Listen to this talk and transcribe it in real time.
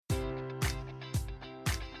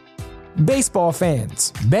Baseball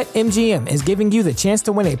fans, BetMGM is giving you the chance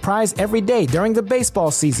to win a prize every day during the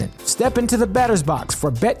baseball season. Step into the batter's box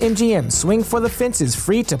for BetMGM Swing for the Fences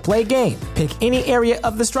free-to-play game. Pick any area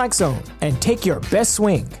of the strike zone and take your best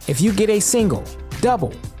swing. If you get a single,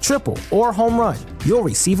 double, triple, or home run, you'll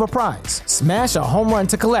receive a prize. Smash a home run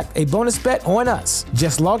to collect a bonus bet on us.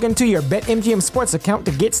 Just log into your BetMGM Sports account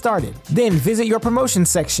to get started. Then visit your promotion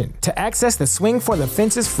section to access the Swing for the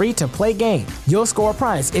Fences free-to-play game. You'll score a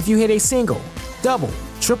prize if you hit a single, double,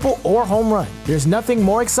 triple, or home run. There's nothing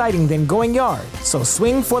more exciting than going yard. So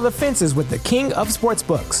swing for the fences with the king of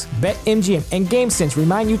sportsbooks. BetMGM and GameSense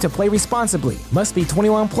remind you to play responsibly. Must be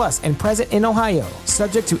 21 plus and present in Ohio.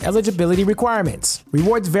 Subject to eligibility requirements.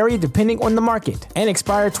 Rewards vary depending on the market and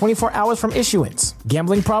expire 24 hours from issuance.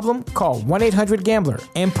 Gambling problem? Call 1-800-GAMBLER.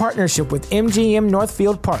 In partnership with MGM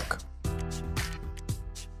Northfield Park.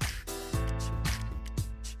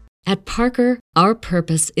 At Parker, our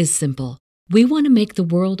purpose is simple. We want to make the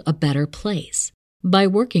world a better place by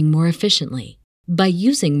working more efficiently, by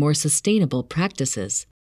using more sustainable practices,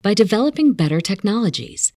 by developing better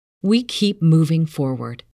technologies. We keep moving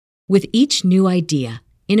forward. With each new idea,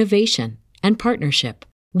 innovation, and partnership,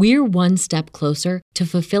 we're one step closer to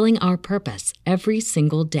fulfilling our purpose every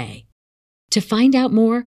single day. To find out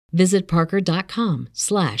more, visit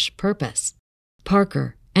parker.com/purpose.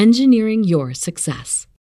 Parker, engineering your success.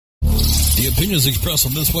 The opinions expressed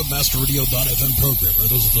on this WebmasterRadio.fm program are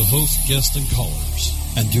those of the host, guests, and callers,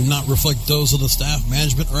 and do not reflect those of the staff,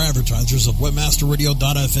 management, or advertisers of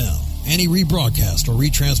WebmasterRadio.fm. Any rebroadcast or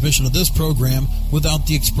retransmission of this program without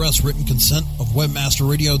the express written consent of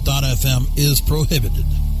WebmasterRadio.fm is prohibited.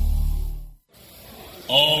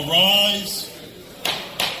 All rise.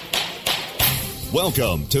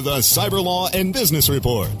 Welcome to the Cyber Law and Business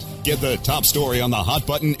Report. Get the top story on the hot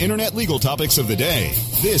button internet legal topics of the day.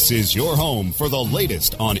 This is your home for the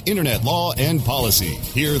latest on internet law and policy.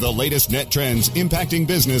 Hear the latest net trends impacting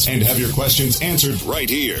business and have your questions answered right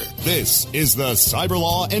here. This is the Cyber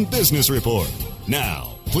Law and Business Report.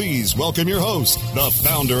 Now, please welcome your host, the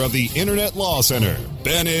founder of the Internet Law Center,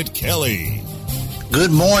 Bennett Kelly.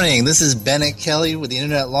 Good morning. This is Bennett Kelly with the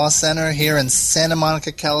Internet Law Center here in Santa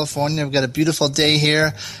Monica, California. We've got a beautiful day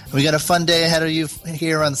here. We got a fun day ahead of you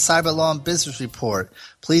here on Cyber Law and Business Report.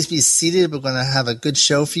 Please be seated. We're going to have a good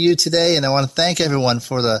show for you today, and I want to thank everyone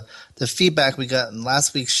for the feedback we got in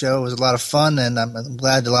last week's show. It was a lot of fun, and I'm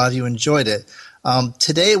glad a lot of you enjoyed it.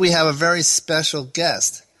 Today we have a very special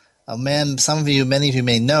guest, a man many of you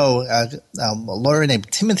may know, a lawyer named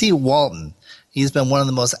Timothy Walton. He's been one of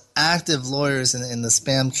the most active lawyers in the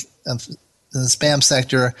spam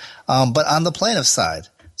sector, but on the plaintiff side.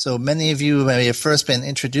 So many of you may have first been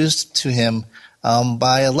introduced to him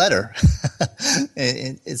by a letter,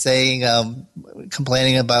 it's saying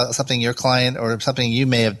complaining about something your client or something you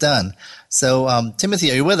may have done. So Timothy,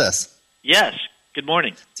 are you with us? Yes. Good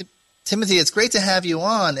morning, Timothy. It's great to have you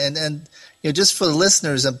on, and just for the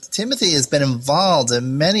listeners, Timothy has been involved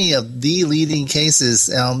in many of the leading cases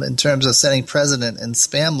in terms of setting precedent in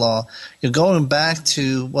spam law. You're going back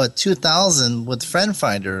to, 2000 with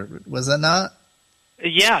FriendFinder, was that not?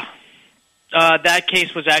 Yeah. That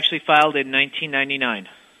case was actually filed in 1999.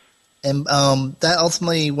 And that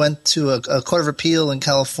ultimately went to a court of appeal in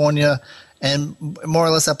California and more or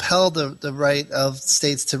less upheld the right of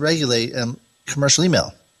states to regulate commercial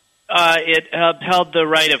email. It upheld the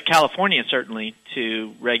right of California, certainly,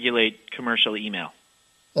 to regulate commercial email.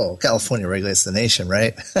 Well, California regulates the nation,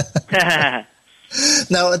 right?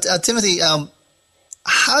 Now, Timothy,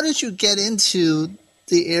 how did you get into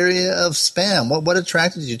the area of spam? What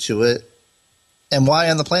attracted you to it, and why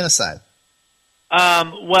on the plaintiff side?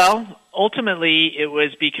 Well, ultimately, it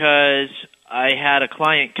was because I had a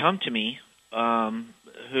client come to me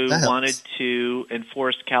who wanted to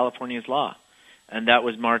enforce California's law. And that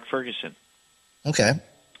was Mark Ferguson. Okay.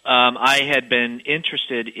 I had been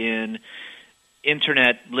interested in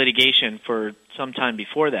Internet litigation for some time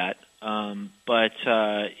before that, but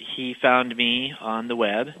he found me on the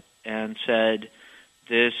web and said,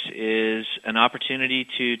 this is an opportunity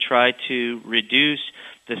to try to reduce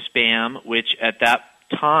the spam, which at that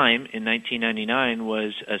time in 1999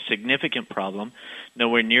 was a significant problem,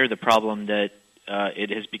 nowhere near the problem that it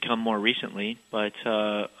has become more recently, but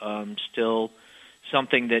still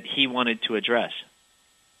something that he wanted to address.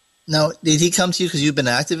 Now, did he come to you because you've been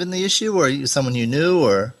active in the issue, or are you someone you knew,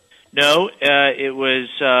 or? No, it was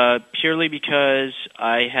purely because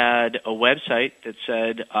I had a website that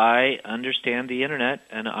said, I understand the Internet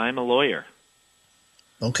and I'm a lawyer.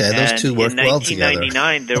 Okay, those two work well together. In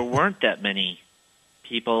 1999, there weren't that many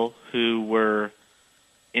people who were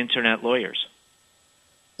Internet lawyers.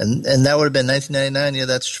 And that would have been 1999. Yeah,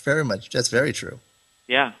 that's very true.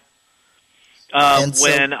 Yeah.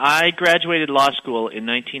 When I graduated law school in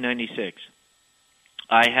 1996,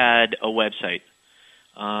 I had a website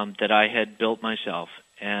that I had built myself.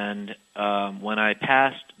 And when I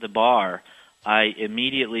passed the bar, I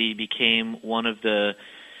immediately became one of the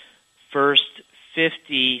first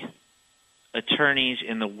 50 attorneys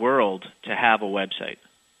in the world to have a website.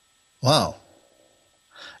 Wow.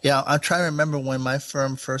 Yeah, I'm trying to remember when my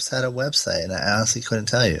firm first had a website, and I honestly couldn't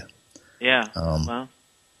tell you. Yeah, well,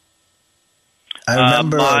 I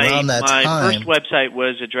remember around that time. My first website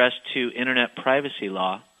was addressed to Internet privacy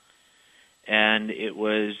law, and it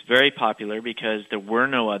was very popular because there were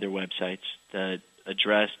no other websites that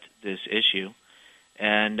addressed this issue.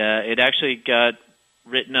 And it actually got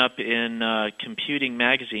written up in Computing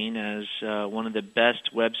Magazine as one of the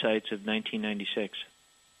best websites of 1996.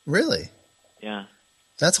 Really? Yeah.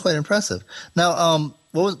 That's quite impressive. Now,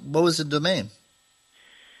 what was the domain?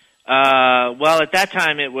 Well, at that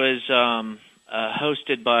time it was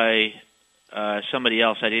hosted by somebody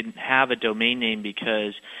else. I didn't have a domain name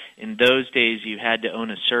because in those days you had to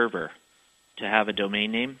own a server to have a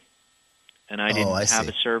domain name, and I didn't have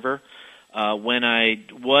a server. When I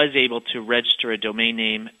was able to register a domain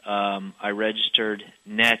name, I registered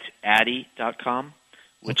netaddy.com,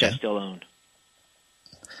 which I still own.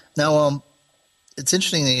 Now, it's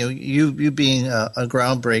interesting that you being a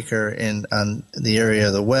groundbreaker on the area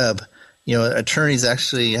of the web. Attorneys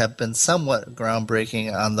actually have been somewhat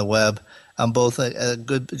groundbreaking on the web on both a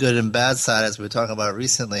good and bad side, as we were talking about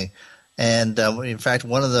recently. And in fact,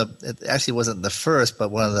 it actually wasn't the first,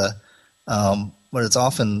 but one of the what is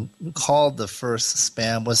often called the first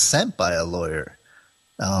spam was sent by a lawyer.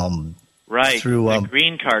 Right, through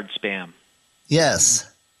green card spam. Yes.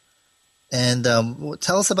 And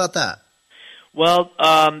tell us about that. Well,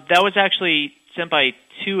 that was actually sent by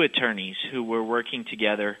two attorneys who were working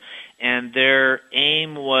together, and their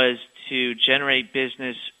aim was to generate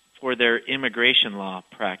business for their immigration law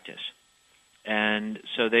practice. And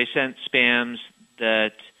so they sent spams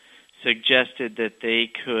that suggested that they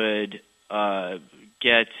could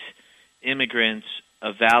get immigrants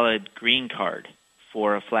a valid green card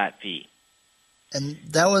for a flat fee. And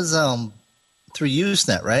that was through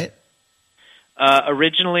Usenet, right?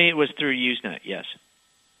 Originally, it was through Usenet, yes.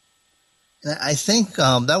 And I think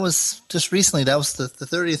that was just recently. That was the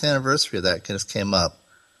 30th anniversary of that just came up.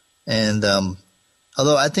 And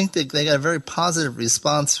although I think they got a very positive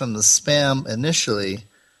response from the spam initially.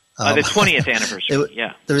 The 20th anniversary,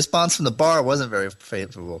 yeah. The response from the bar wasn't very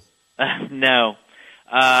favorable. No,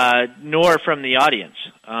 nor from the audience.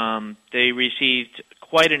 They received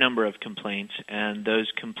quite a number of complaints, and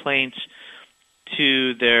those complaints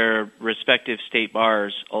to their respective state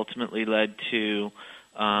bars ultimately led to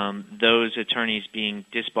those attorneys being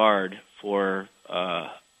disbarred for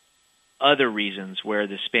other reasons where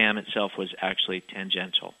the spam itself was actually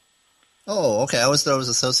tangential. Oh, okay. I always thought it was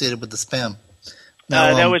associated with the spam.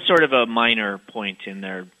 Now, that was sort of a minor point in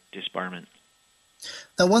their disbarment.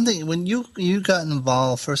 Now, one thing, when you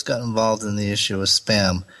first got involved in the issue of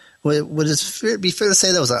spam, would it be fair to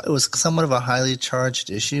say that it was somewhat of a highly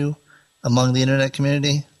charged issue among the Internet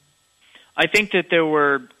community? I think that there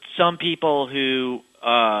were some people who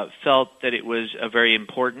felt that it was a very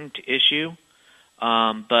important issue,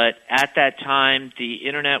 but at that time, the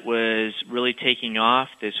Internet was really taking off.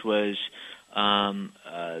 This was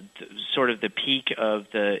sort of the peak of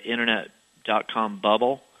the Internet.com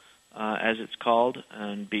bubble, as it's called,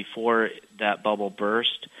 and before that bubble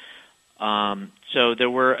burst. So there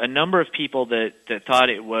were a number of people that thought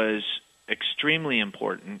it was extremely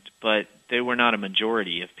important, but they were not a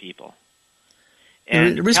majority of people.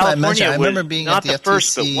 And the reason California I remember being not at the the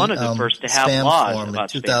first, but one of the first to have spam laws forum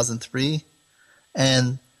about in 2003,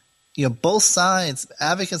 and both sides,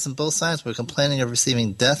 advocates on both sides, were complaining of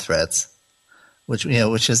receiving death threats, which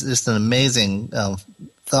is just an amazing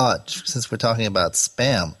thought since we're talking about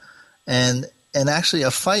spam, and actually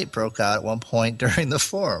a fight broke out at one point during the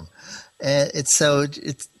forum. And it's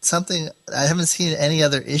something I haven't seen any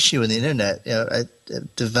other issue in the Internet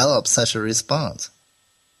develop such a response.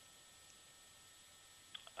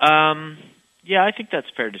 Yeah, I think that's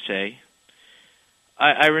fair to say.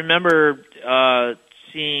 I remember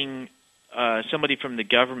seeing somebody from the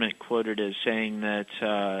government quoted as saying that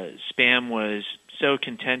spam was so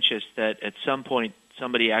contentious that at some point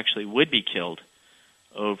somebody actually would be killed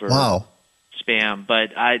over spam.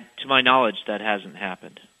 But to my knowledge, that hasn't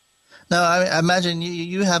happened. No, I imagine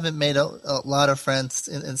you haven't made a lot of friends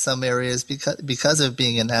in some areas because of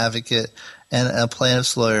being an advocate and a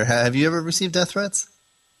plaintiff's lawyer. Have you ever received death threats?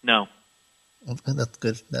 No. That's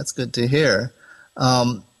good. That's good to hear.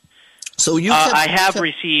 So I have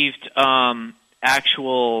received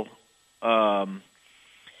actual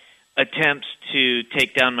attempts to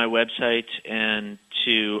take down my website and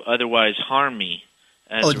to otherwise harm me.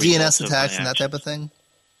 DNS attacks and that type of thing?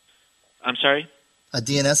 I'm sorry? A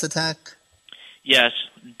DNS attack? Yes,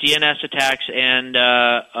 DNS attacks and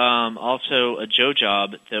also a Joe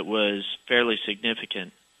job that was fairly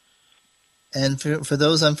significant. And for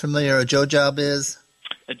those unfamiliar, a Joe job is?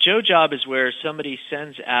 A Joe job is where somebody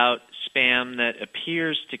sends out spam that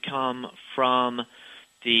appears to come from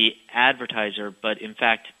the advertiser, but in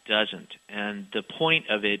fact doesn't. And the point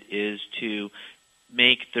of it is to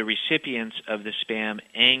make the recipients of the spam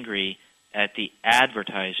angry at the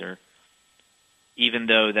advertiser, even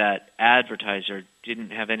though that advertiser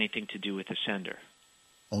didn't have anything to do with the sender.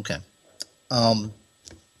 Okay.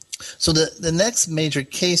 So the next major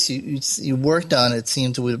case you worked on, it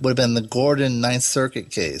seemed to would have been the Gordon Ninth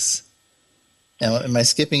Circuit case. Now, am I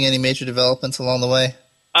skipping any major developments along the way?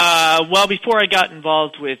 Well, before I got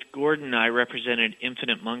involved with Gordon, I represented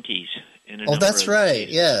Infinite Monkeys in a number that's of right.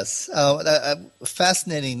 cases. Yes, a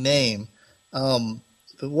fascinating name.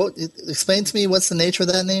 Explain to me what's the nature of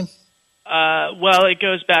that name? Well, it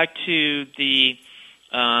goes back to the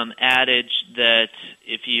adage that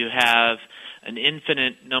if you have an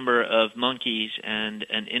infinite number of monkeys and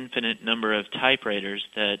an infinite number of typewriters,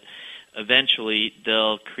 that eventually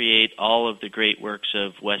they'll create all of the great works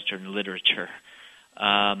of Western literature.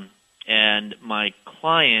 And my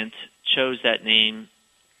client chose that name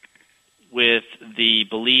with the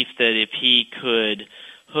belief that if he could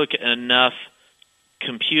hook enough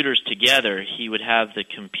computers together, he would have the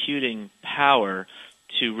computing power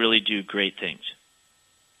to really do great things.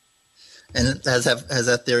 And has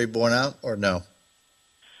that theory borne out, or no?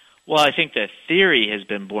 Well, I think the theory has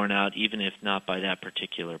been borne out, even if not by that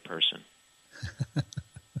particular person.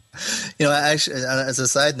 Actually, as a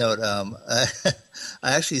side note, I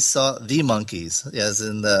actually saw the Monkees, as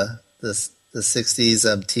in the 60s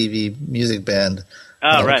TV music band,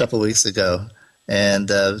 right. a couple of weeks ago, and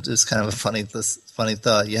it was kind of a funny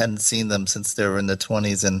thought. You hadn't seen them since they were in the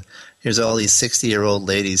 20s, and here's all these 60-year-old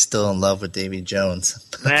ladies still in love with Davy Jones.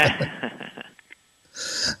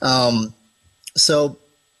 So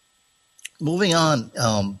moving on,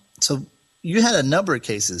 so you had a number of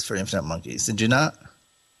cases for Infinite Monkeys, did you not?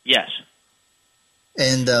 Yes.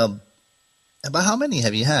 And about how many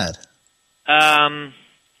have you had? I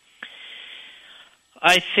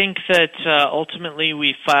think that ultimately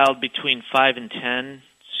we filed between 5 and 10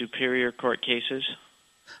 superior court cases.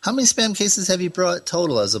 How many spam cases have you brought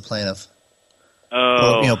total as a plaintiff?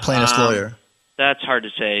 Oh, plaintiff's lawyer. That's hard to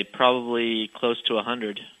say. Probably close to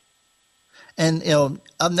 100. And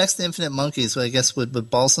up next to Infinite Monkeys, I guess would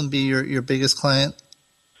Balsam be your biggest client?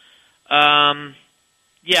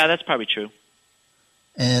 Yeah, that's probably true.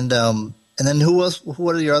 And then who else? Who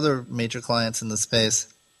are your other major clients in the space?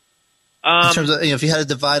 In terms of, if you had to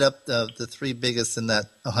divide up the three biggest in that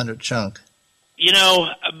 100 chunk.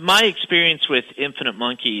 My experience with Infinite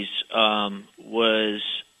Monkeys was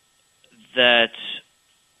that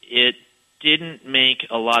it didn't make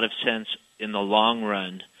a lot of sense in the long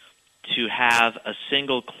run to have a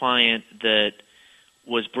single client that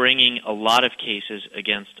was bringing a lot of cases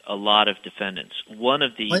against a lot of defendants. One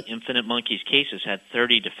of the Infinite Monkeys cases had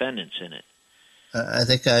 30 defendants in it. I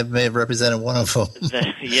think I may have represented one of them.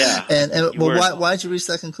 Yeah. And why did you reach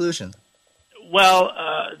that conclusion? Well,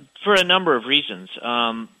 for a number of reasons.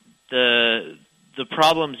 The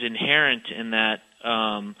problems inherent in that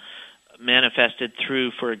manifested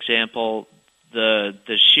through, for example,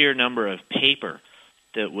 the sheer number of paper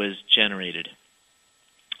that was generated.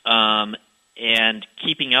 And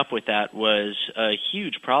keeping up with that was a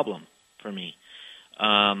huge problem for me.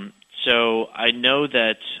 So I know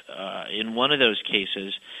that in one of those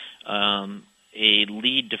cases, a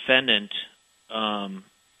lead defendant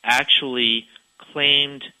actually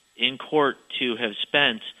claimed in court to have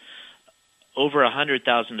spent over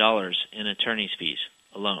 $100,000 in attorney's fees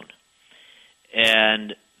alone.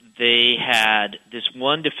 And this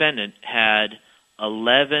one defendant had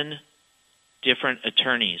 11 different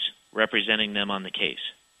attorneys representing them on the case.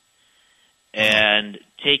 And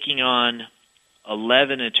taking on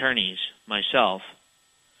 11 attorneys, myself,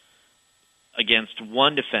 against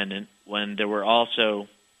one defendant when there were also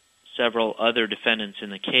several other defendants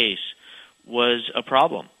in the case was a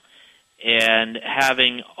problem. And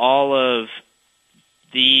having all of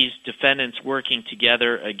these defendants working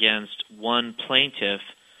together against one plaintiff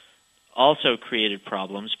also created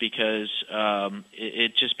problems because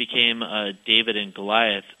it just became a David and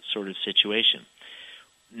Goliath sort of situation.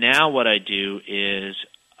 Now what I do is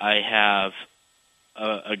I have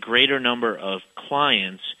a greater number of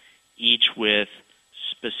clients, each with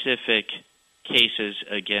specific cases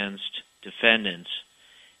against defendants.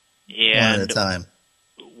 And one at a time.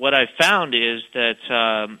 What I found is that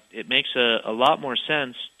it makes a lot more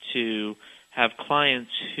sense to have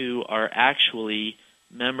clients who are actually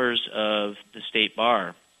members of the state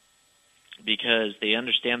bar, because they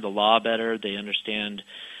understand the law better, they understand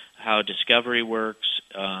how discovery works,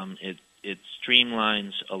 it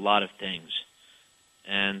streamlines a lot of things.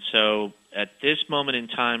 And so at this moment in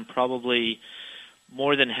time, probably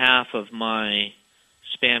more than half of my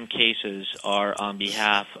spam cases are on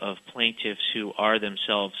behalf of plaintiffs who are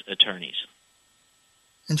themselves attorneys.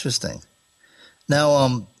 Interesting. Now,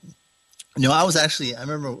 I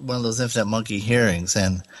remember one of those Infinite Monkey hearings,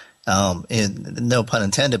 and no pun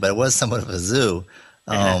intended, but it was somewhat of a zoo.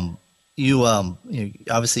 You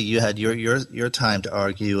obviously you had your time to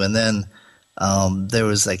argue, and then there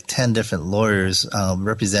was like 10 different lawyers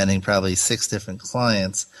representing probably 6 different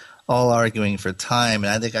clients, all arguing for time.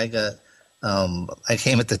 And I think I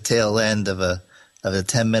came at the tail end of a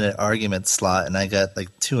 10-minute argument slot, and I got like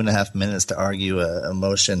 2.5 minutes to argue a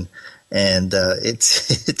motion. And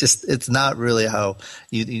it's not really how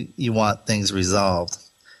you want things resolved.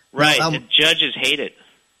 Right, and judges hate it.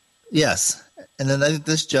 Yes, and then I think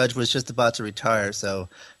this judge was just about to retire, so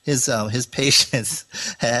his patience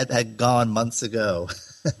had gone months ago.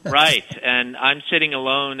 Right, and I'm sitting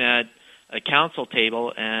alone at a counsel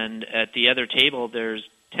table, and at the other table there's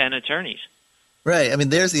 10 attorneys. Right, I mean,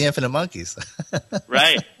 there's the Infinite Monkeys.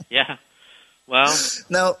 Right, yeah. Well,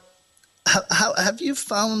 now, how have you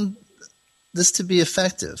found this to be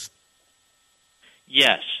effective?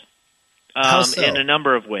 Yes, How so? In a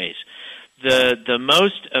number of ways. The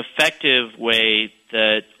most effective way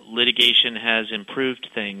that litigation has improved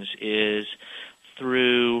things is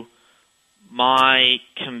through my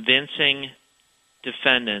convincing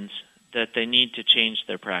defendants that they need to change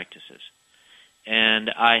their practices. And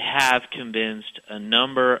I have convinced a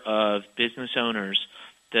number of business owners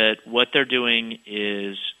that what they're doing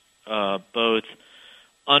is both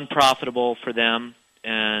unprofitable for them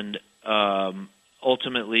and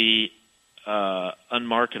ultimately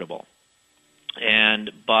unmarketable. And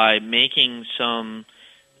by making some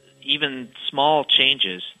even small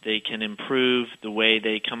changes, they can improve the way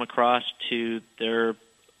they come across to their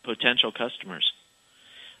potential customers.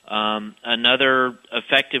 Another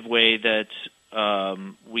effective way that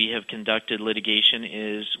we have conducted litigation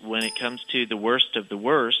is when it comes to the worst of the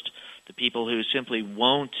worst, the people who simply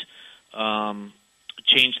won't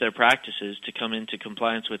change their practices to come into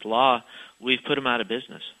compliance with law, we've put them out of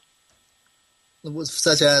business.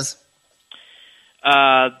 Such as?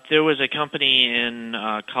 There was a company in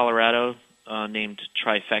Colorado named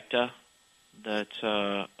Trifecta that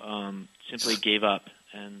simply gave up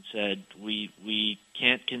and said, we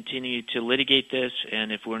can't continue to litigate this,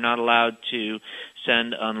 and if we're not allowed to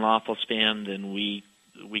send unlawful spam, then we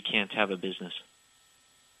can't have a business.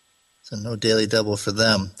 So no daily double for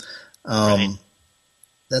them. Right.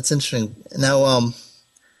 That's interesting. Now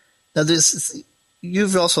this,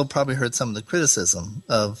 you've also probably heard some of the criticism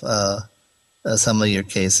of some of your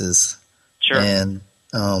cases. Sure. And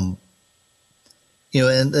and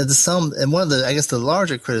one of the, I guess, the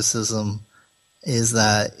larger criticism is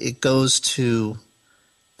that it goes to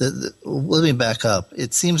let me back up.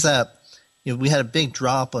 It seems that we had a big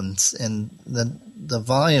drop in the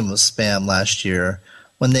volume of spam last year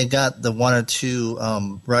when they got the 1 or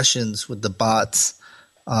 2 Russians with the bots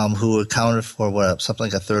who accounted for something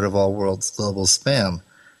like a third of all world's global spam.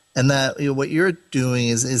 And that what you're doing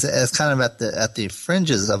is kind of at the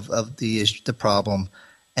fringes of the problem,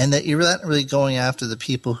 and that you're not really going after the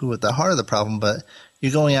people who are at the heart of the problem, but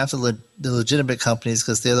you're going after the legitimate companies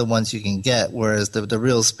because they're the ones you can get, whereas the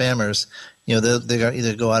real spammers, they're going to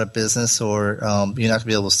either go out of business or you're not going to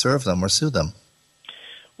be able to serve them or sue them.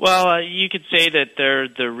 Well, you could say that they're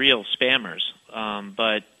the real spammers,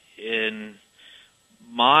 but in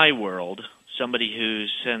my world, somebody who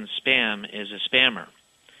sends spam is a spammer.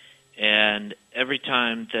 And every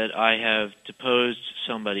time that I have deposed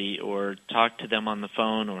somebody or talked to them on the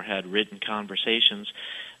phone or had written conversations,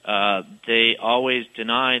 they always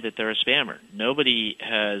deny that they're a spammer. Nobody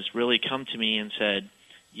has really come to me and said,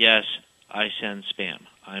 yes, I send spam.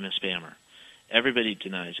 I'm a spammer. Everybody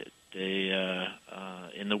denies it. They,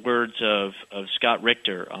 in the words of Scott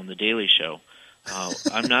Richter on The Daily Show,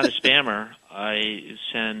 I'm not a spammer. I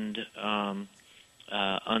send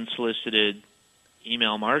unsolicited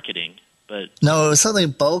email marketing. But no, it was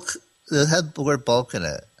something bulk. It had the word bulk in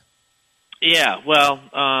it. Yeah, well,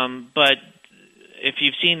 but if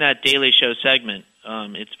you've seen that Daily Show segment,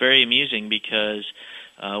 it's very amusing because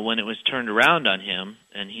when it was turned around on him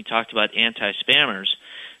and he talked about anti-spammers,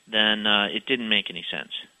 then it didn't make any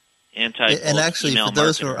sense. Anti-bulk And actually, email for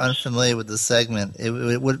those who are marketers. unfamiliar with the segment, it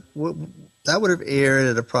would that would have aired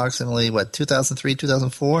at approximately 2003,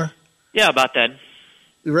 2004. Yeah, about that.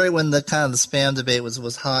 Right when the kind of the spam debate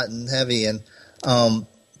was hot and heavy, and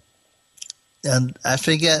I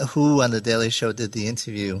forget who on the Daily Show did the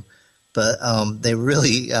interview, but they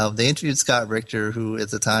really they interviewed Scott Richter, who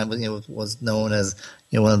at the time was known as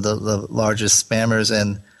one of the largest spammers,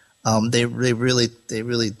 and they really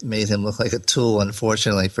made him look like a tool,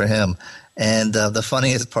 unfortunately for him. And the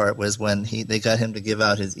funniest part was when they got him to give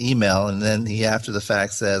out his email, and then he, after the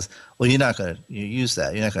fact, says, "Well, you're not going to use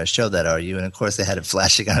that. You're not going to show that, are you?" And of course, they had it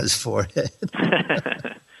flashing on his forehead.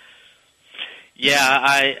 Yeah,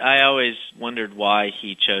 I always wondered why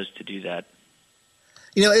he chose to do that.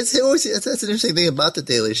 That's an interesting thing about the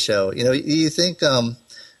Daily Show. You think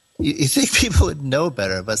you think people would know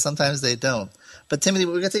better, but sometimes they don't. But Timothy,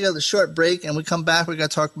 we're going to take a short break, and we come back. We're going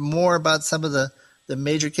to talk more about some of the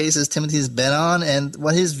major cases Timothy's been on and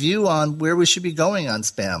what his view on where we should be going on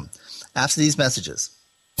spam after these messages.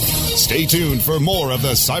 Stay tuned for more of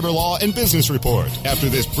the Cyber Law and Business Report after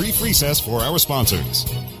this brief recess for our sponsors.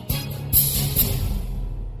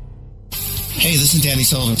 Hey, this is Danny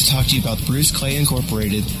Sullivan to talk to you about Bruce Clay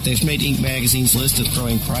Incorporated. They've made Inc. Magazine's list of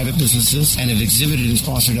growing private businesses and have exhibited and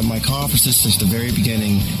sponsored at my conferences since the very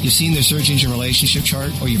beginning. You've seen their search engine relationship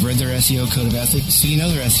chart, or you've read their SEO code of ethics, so you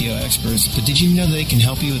know they're SEO experts. But did you know that they can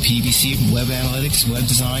help you with PPC, web analytics, web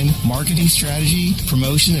design, marketing strategy,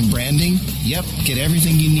 promotion, and branding? Yep, get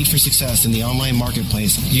everything you need for success in the online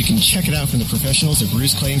marketplace. You can check it out from the professionals at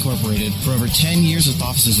Bruce Clay Incorporated. For over 10 years with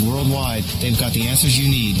offices worldwide, they've got the answers you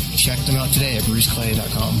need. Check them out today at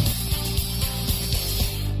bruceclay.com.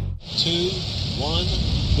 2, 1,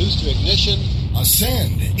 boost to ignition.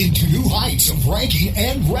 Ascend into new heights of ranking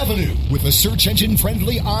and revenue with a search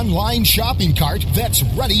engine-friendly online shopping cart that's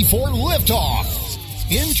ready for liftoff.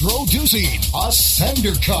 Introducing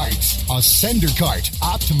Ascender Cart. Ascender Cart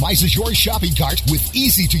optimizes your shopping cart with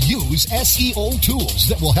easy-to-use SEO tools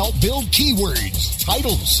that will help build keywords,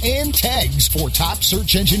 titles, and tags for top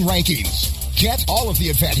search engine rankings. Get all of the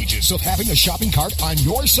advantages of having a shopping cart on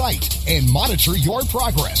your site and monitor your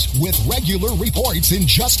progress with regular reports in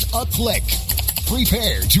just a click.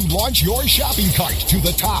 Prepare to launch your shopping cart to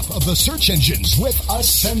the top of the search engines with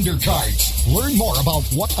Ascender Cart. Learn more about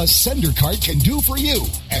what Ascender Cart can do for you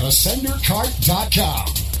at ascendercart.com.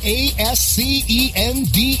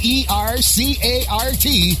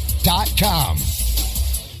 ASCENDERCART.com.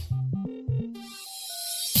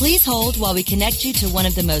 Please hold while we connect you to one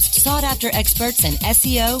of the most sought-after experts in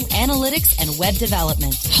SEO, analytics, and web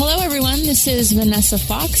development. Hello, everyone. This is Vanessa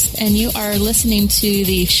Fox, and you are listening to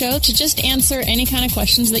the show to just answer any kind of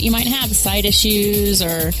questions that you might have, side issues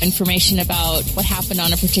or information about what happened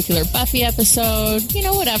on a particular Buffy episode,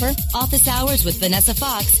 whatever. Office Hours with Vanessa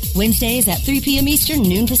Fox, Wednesdays at 3 p.m. Eastern,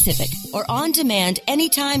 noon Pacific, or on demand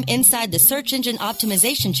anytime inside the Search Engine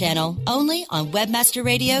Optimization channel, only on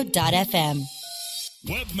webmasterradio.fm.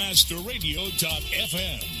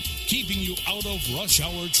 Webmasterradio.fm, keeping you out of rush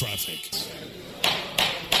hour traffic.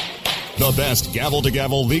 The best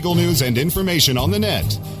gavel-to-gavel legal news and information on the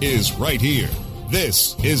net is right here.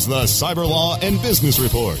 This is the Cyber Law and Business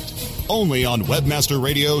Report, only on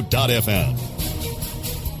webmasterradio.fm.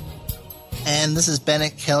 And this is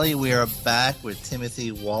Bennett Kelly. We are back with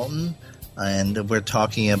Timothy Walton, and we're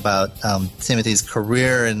talking about Timothy's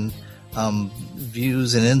career and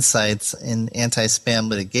views and insights in anti-spam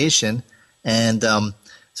litigation. And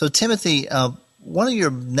so, Timothy, one of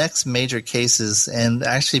your next major cases, and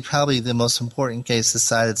actually probably the most important case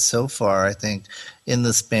decided so far, I think, in the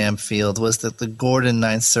spam field, was the Gordon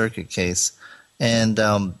Ninth Circuit case. And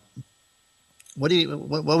what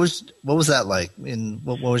was that like? And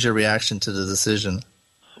what was your reaction to the decision?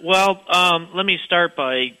 Well, let me start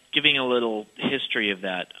by giving a little history of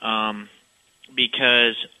that,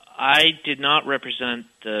 because I did not represent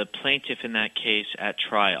the plaintiff in that case at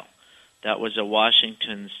trial. That was a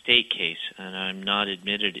Washington State case, and I'm not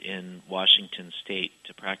admitted in Washington State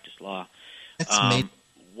to practice law.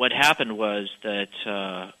 What happened was that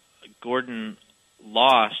Gordon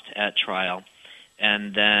lost at trial,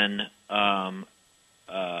 and then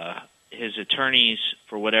his attorneys,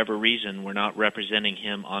 for whatever reason, were not representing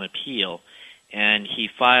him on appeal, and he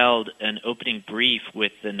filed an opening brief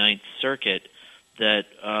with the Ninth Circuit that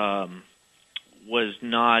was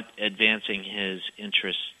not advancing his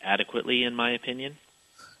interests adequately, in my opinion.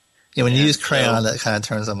 Yeah, when you use crayon, that kind of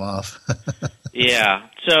turns them off. Yeah.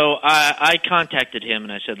 So I contacted him,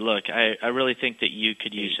 and I said, look, I really think that you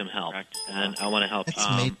could use some help, and I want to help.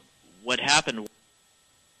 What happened?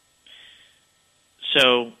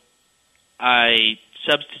 So I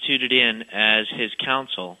substituted in as his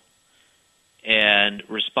counsel and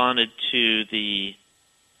responded to the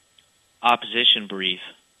opposition brief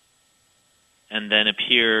and then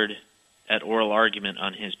appeared at oral argument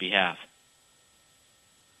on his behalf.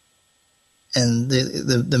 And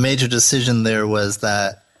the major decision there was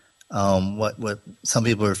that what some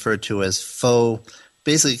people refer to as faux,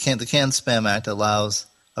 basically the CAN-SPAM Act allows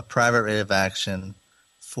a private right of action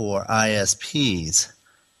for ISPs,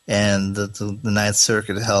 and the Ninth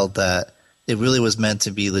Circuit held that it really was meant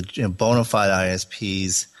to be bona fide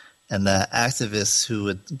ISPs, and that activists who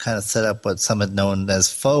had kind of set up what some had known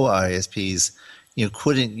as faux ISPs,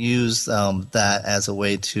 couldn't use that as a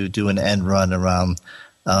way to do an end run around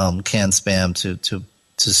CAN-SPAM to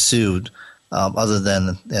sue, other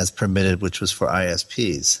than as permitted, which was for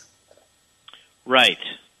ISPs. Right.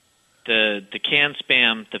 The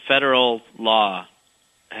CAN-SPAM, the federal law,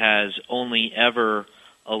 has only ever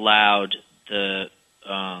allowed the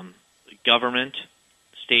government,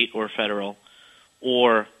 state or federal,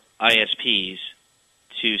 or ISPs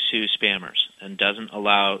to sue spammers, and doesn't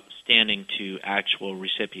allow standing to actual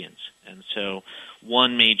recipients. And so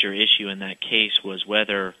one major issue in that case was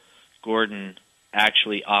whether Gordon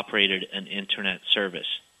actually operated an Internet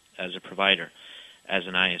service as a provider, as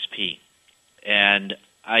an ISP. And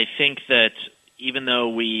I think that even though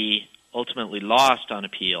we ultimately lost on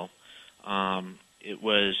appeal, it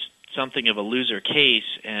was something of a loser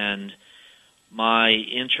case, and my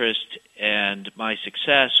interest and my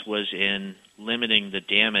success was in limiting the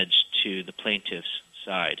damage to the plaintiff's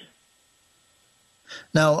side.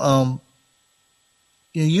 Now,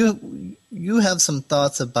 you have some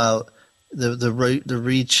thoughts about the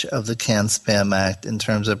reach of the CAN-SPAM Act in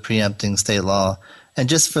terms of preempting state law. And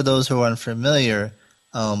just for those who are unfamiliar,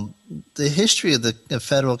 the history of the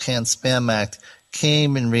federal CAN-SPAM Act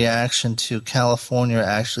came in reaction to California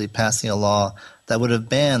actually passing a law that would have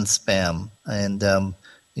banned spam, and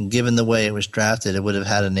given the way it was drafted, it would have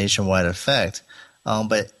had a nationwide effect.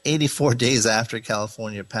 But 84 days after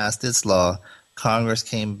California passed its law, Congress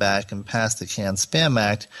came back and passed the CAN-SPAM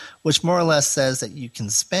Act, which more or less says that you can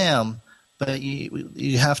spam, but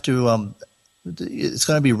you have to it's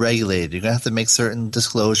going to be regulated. You're going to have to make certain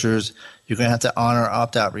disclosures. You're going to have to honor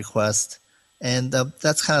opt-out requests. And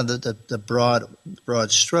that's kind of the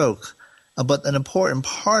broad stroke. But an important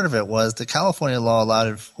part of it was the California law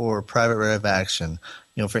allowed for private right of action,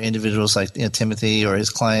 for individuals like Timothy or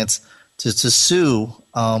his clients to sue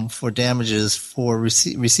for damages for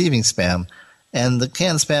receiving spam. And the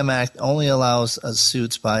CAN-SPAM Act only allows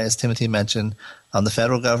suits by, as Timothy mentioned, the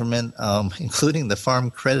federal government, including the Farm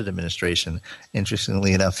Credit Administration.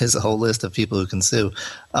 Interestingly enough, here's a whole list of people who can sue.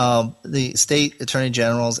 The state attorney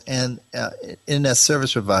generals and internet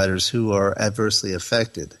service providers who are adversely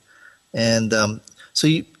affected. And so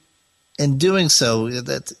in doing so,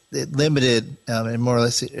 that it limited and more or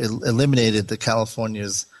less eliminated the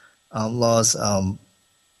California's laws,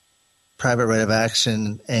 private right of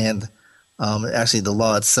action, and actually the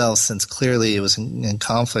law itself, since clearly it was in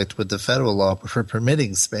conflict with the federal law for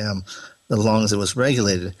permitting spam as long as it was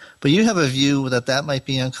regulated. But you have a view that might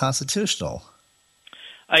be unconstitutional.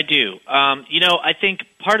 I do. I think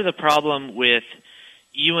part of the problem with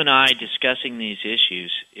you and I discussing these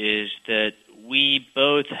issues is that we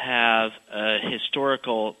both have a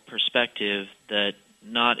historical perspective that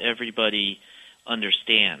not everybody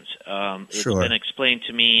understands. It's been explained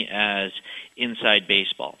to me as inside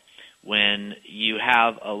baseball. When you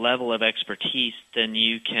have a level of expertise, then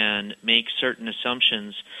you can make certain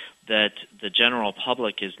assumptions that the general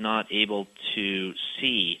public is not able to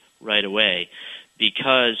see right away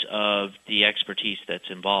because of the expertise that's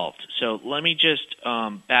involved. So let me just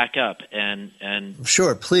back up and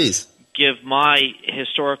sure, please, give my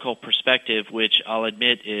historical perspective, which I'll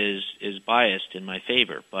admit is biased in my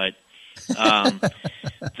favor. But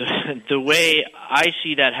the way I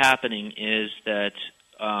see that happening is that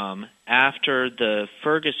after the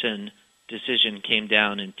Ferguson decision came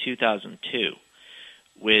down in 2002,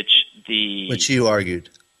 which you argued,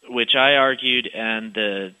 which I argued, and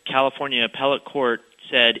the California Appellate Court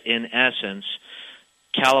said, in essence,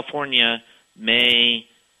 California may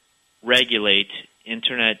regulate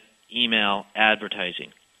Internet email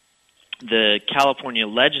advertising. The California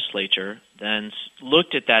legislature then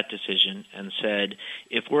looked at that decision and said,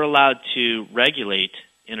 if we're allowed to regulate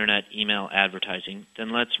Internet email advertising,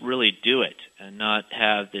 then let's really do it and not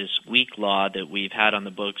have this weak law that we've had on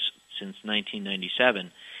the books since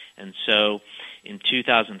 1997. And so in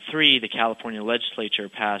 2003, the California legislature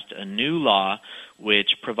passed a new law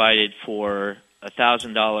which provided for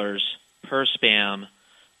 $1,000 per spam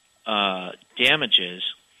damages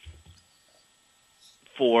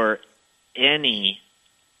for any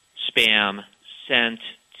spam sent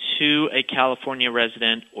to a California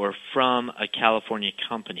resident or from a California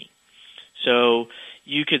company. So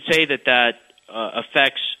you could say that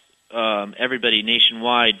affects everybody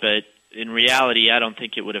nationwide, but in reality, I don't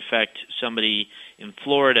think it would affect somebody in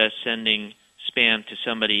Florida sending spam to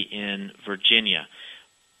somebody in Virginia.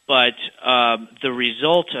 But the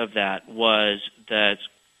result of that was that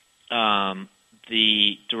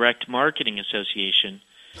the Direct Marketing Association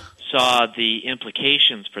saw the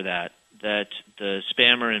implications for that the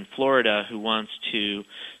spammer in Florida who wants to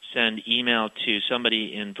send email to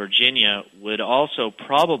somebody in Virginia would also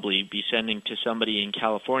probably be sending to somebody in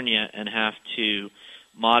California and have to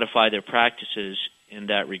modify their practices in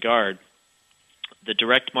that regard. The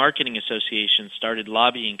Direct Marketing Association started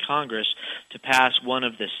lobbying Congress to pass one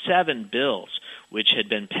of the 7 bills which had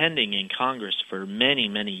been pending in Congress for many,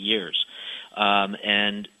 many years,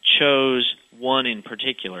 and chose one in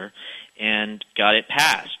particular and got it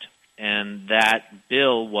passed. And that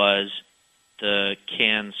bill was the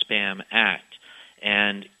CAN-SPAM Act.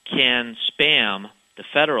 And CAN-SPAM, the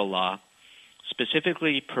federal law,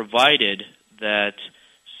 specifically provided that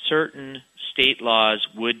certain state laws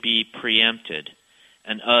would be preempted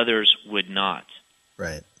and others would not.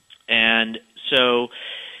 Right. And so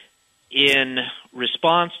in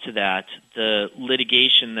response to that, the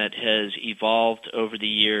litigation that has evolved over the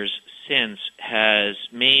years since has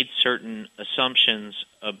made certain assumptions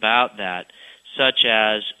about that, such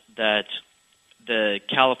as that the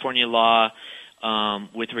California law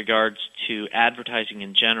with regards to advertising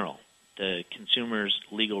in general, the Consumers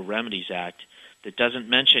Legal Remedies Act, that doesn't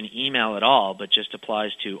mention email at all but just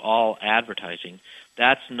applies to all advertising,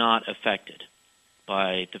 that's not affected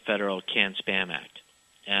by the federal CAN-SPAM Act.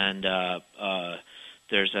 And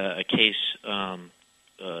there's a case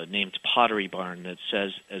named Pottery Barn that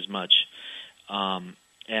says as much.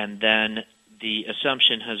 And then the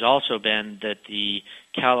assumption has also been that the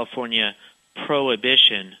California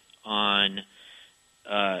prohibition on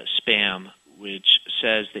spam, which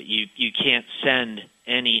says that you can't send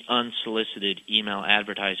any unsolicited email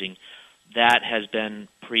advertising, that has been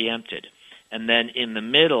preempted. And then in the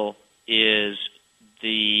middle is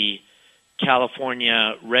the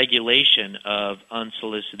California regulation of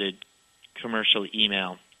unsolicited commercial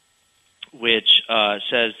email, which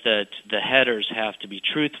says that the headers have to be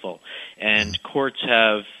truthful. And courts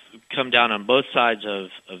have come down on both sides of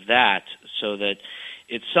that, so that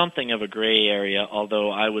it's something of a gray area,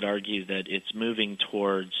 although I would argue that it's moving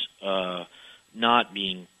towards not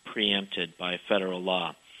being preempted by federal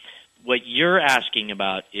law. What you're asking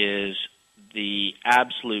about is the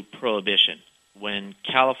absolute prohibition. When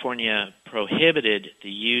California prohibited the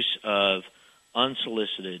use of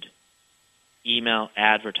unsolicited email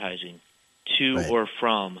advertising to Right. or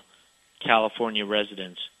from California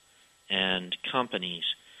residents and companies,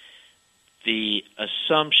 the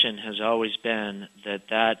assumption has always been that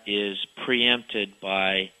that is preempted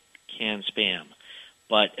by CAN-SPAM.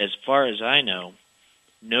 But as far as I know,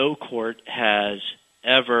 no court has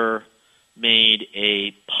ever made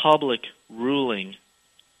a public ruling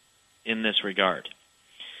in this regard.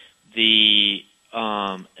 The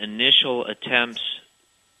initial attempts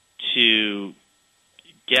to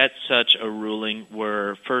get such a ruling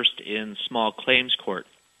were first in small claims court,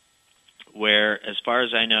 where, as far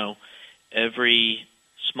as I know, every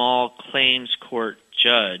small claims court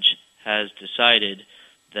judge has decided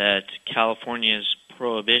that California's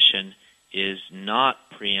prohibition is not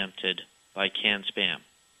preempted by CAN-SPAM.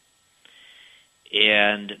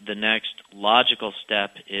 And the next logical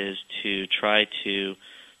step is to try to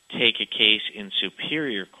take a case in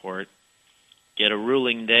Superior Court, get a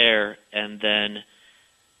ruling there, and then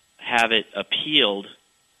have it appealed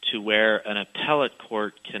to where an appellate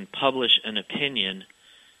court can publish an opinion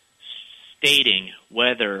stating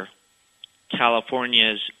whether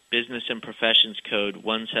California's Business and Professions Code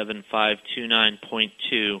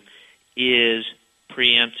 17529.2 is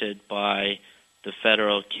preempted by the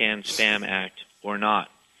federal CAN-SPAM Act or not.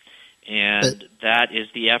 And that is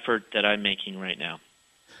the effort that I'm making right now.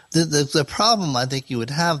 The problem I think you would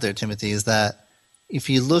have there, Timothy, is that if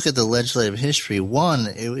you look at the legislative history, one,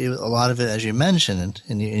 a lot of it, as you mentioned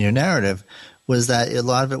in your narrative, was that a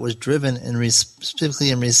lot of it was driven specifically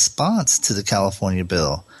in response to the California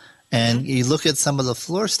bill. And you look at some of the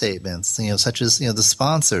floor statements, such as the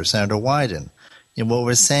sponsor, Senator Wyden. What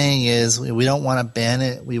we're saying is we don't want to ban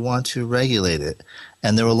it; we want to regulate it.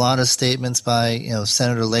 And there were a lot of statements by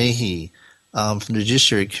Senator Leahy from the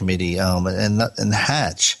Judiciary Committee and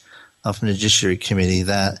Hatch from the Judiciary Committee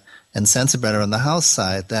and Sensenbrenner on the House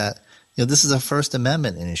side that this is a First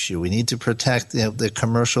Amendment issue. We need to protect the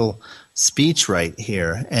commercial speech right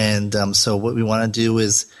here. And so what we want to do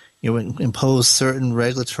is impose certain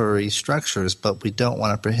regulatory structures, but we don't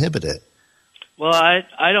want to prohibit it. Well,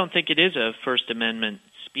 I don't think it is a First Amendment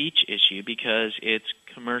speech issue because it's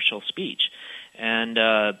commercial speech. And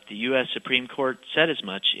the U.S. Supreme Court said as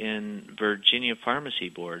much in Virginia Pharmacy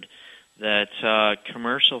Board that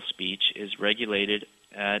commercial speech is regulated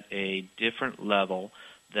at a different level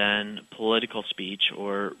than political speech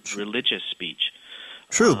or religious speech.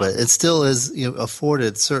 True, but it still is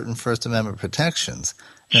afforded certain First Amendment protections.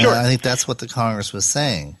 And Sure. I think that's what the Congress was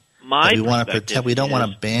saying. My we want to perspective protect. We don't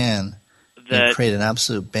want to ban and create an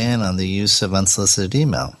absolute ban on the use of unsolicited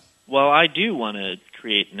email. Well, I do want to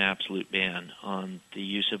create an absolute ban on the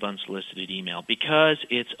use of unsolicited email because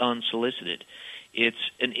it's unsolicited. It's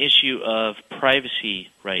an issue of privacy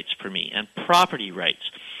rights for me and property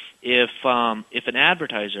rights. If an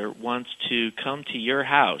advertiser wants to come to your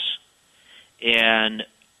house and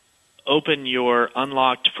open your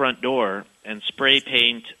unlocked front door and spray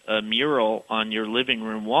paint a mural on your living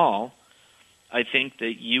room wall, I think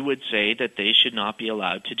that you would say that they should not be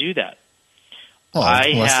allowed to do that. Well,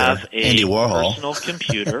 I have a Andy Warhol. personal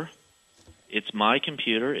computer. It's my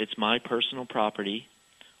computer. It's my personal property.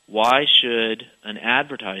 Why should an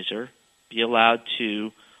advertiser be allowed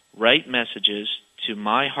to write messages to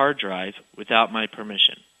my hard drive without my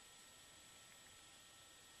permission?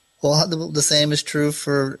 Well, the same is true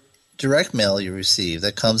for direct mail you receive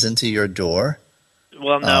that comes into your door.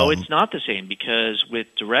 Well, no, it's not the same because with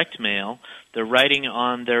direct mail, they're writing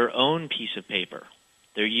on their own piece of paper.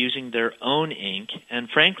 They're using their own ink, and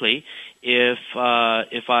frankly, if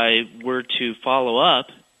I were to follow up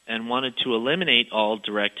and wanted to eliminate all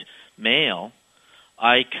direct mail,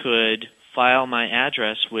 I could file my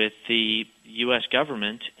address with the U.S.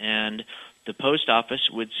 government, and the post office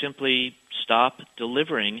would simply stop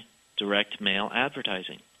delivering direct mail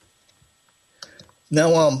advertising.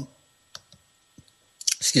 Now,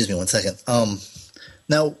 excuse me one second.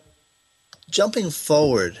 Now, jumping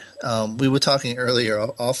forward, we were talking earlier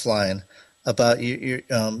offline about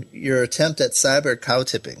your attempt at cyber cow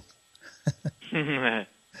tipping.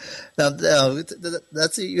 Now,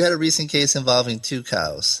 you had a recent case involving Two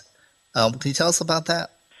Cows. Can you tell us about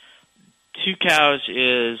that? Two Cows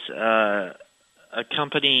is a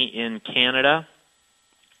company in Canada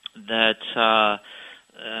that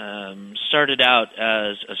started out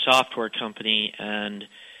as a software company, and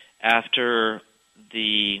after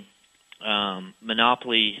the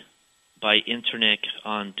monopoly by Internet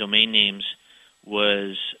on domain names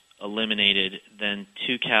was eliminated, then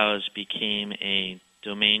Two Cows became a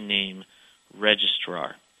domain name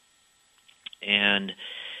registrar. And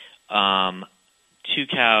Two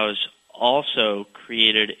Cows also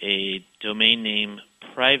created a domain name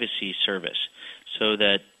privacy service so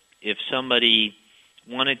that if somebody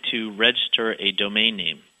wanted to register a domain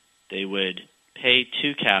name, they would pay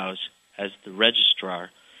Two Cows as the registrar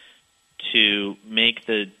to make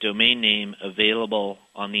the domain name available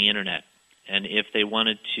on the Internet. And if they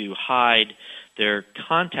wanted to hide their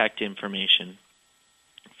contact information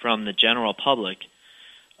from the general public,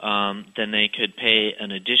 then they could pay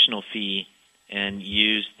an additional fee and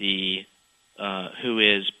use the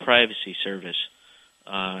Whois privacy service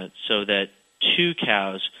so that Two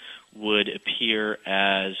Cows would appear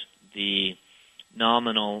as the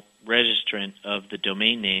nominal registrant of the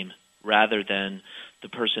domain name rather than the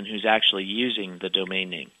person who's actually using the domain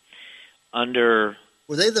name. Were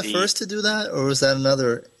they the first to do that, or was that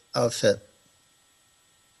another outfit?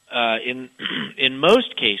 In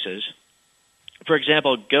most cases, for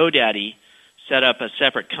example, GoDaddy set up a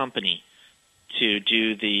separate company to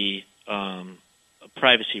do the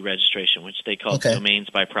privacy registration, which they call domains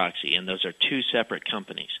by proxy, and those are two separate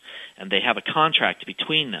companies. And they have a contract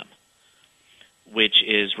between them, which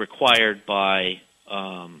is required by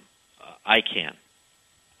ICANN.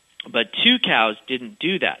 But Two Cows didn't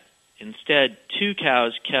do that. Instead, Two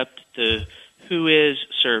Cows kept the Whois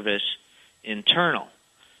service internal,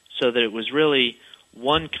 so that it was really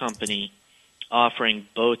one company offering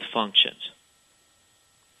both functions.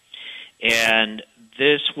 And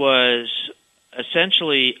this was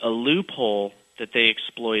essentially a loophole that they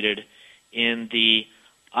exploited in the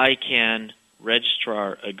ICANN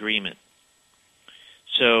registrar agreement.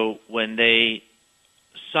 So when they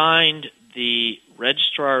signed the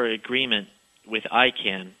registrar agreement with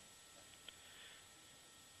ICANN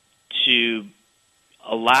to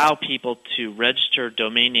allow people to register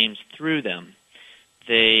domain names through them,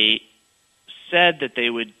 they said that they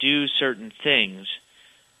would do certain things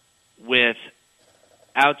with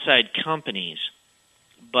outside companies,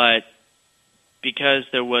 but because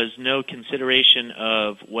there was no consideration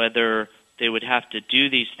of whether they would have to do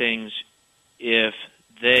these things if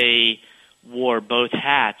they wore both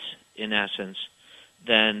hats, in essence,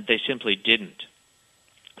 then they simply didn't.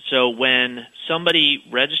 So when somebody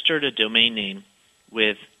registered a domain name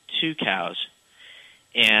with 2 cows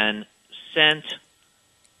and sent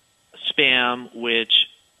spam which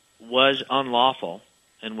was unlawful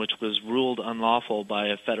and which was ruled unlawful by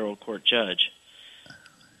a federal court judge,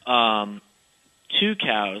 2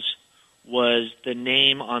 cows was the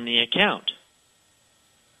name on the account.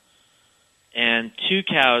 And 2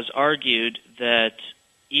 cows argued that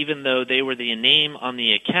even though they were the name on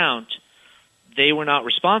the account, they were not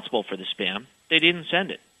responsible for the spam. They didn't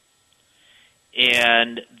send it.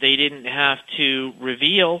 And they didn't have to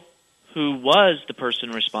reveal who was the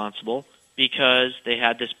person responsible because they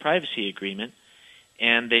had this privacy agreement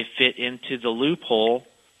and they fit into the loophole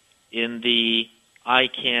in the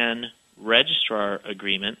ICANN registrar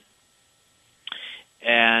agreement.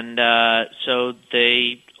 And so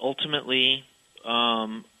they ultimately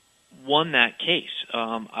won that case.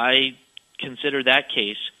 I consider that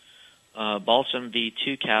case, Balsam v.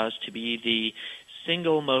 2 Cows, to be the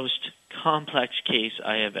single most complex case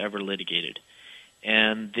I have ever litigated.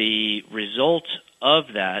 And the result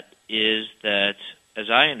of that is that, as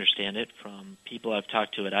I understand it from people I've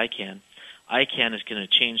talked to at ICANN is going to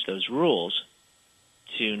change those rules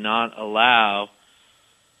to not allow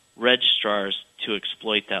registrars to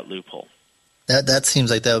exploit that loophole. That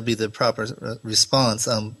seems like that would be the proper response,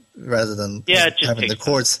 rather than having the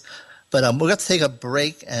courts. But we're going to take a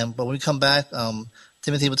break, but when we come back,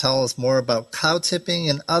 Timothy will tell us more about cow tipping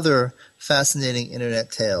and other fascinating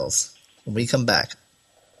internet tales when we come back.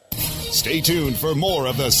 Stay tuned for more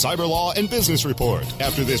of the Cyber Law and Business Report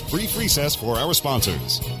after this brief recess for our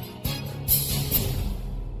sponsors.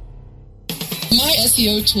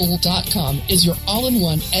 MySEOTool.com is your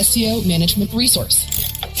all-in-one SEO management resource.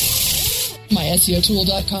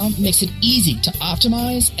 MySEOTool.com makes it easy to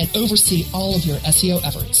optimize and oversee all of your SEO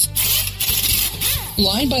efforts.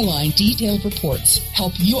 Line-by-line detailed reports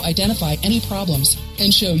help you identify any problems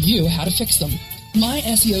and show you how to fix them.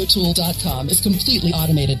 MySEOTool.com is completely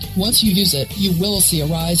automated. Once you use it, you will see a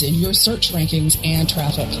rise in your search rankings and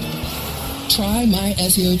traffic. Try My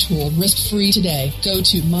SEO Tool risk-free today. Go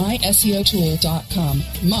to MySEOTool.com.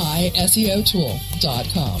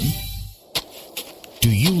 MySEOTool.com. Do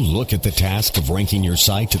you look at the task of ranking your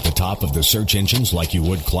site at the top of the search engines like you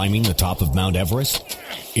would climbing the top of Mount Everest?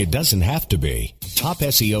 It doesn't have to be.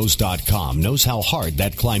 TopSEOs.com knows how hard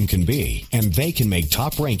that climb can be, and they can make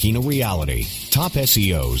top ranking a reality. Top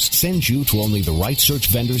SEOs sends you to only the right search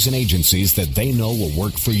vendors and agencies that they know will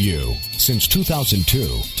work for you. Since 2002,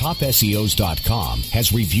 TopSEOs.com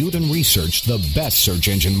has reviewed and researched the best search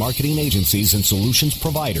engine marketing agencies and solutions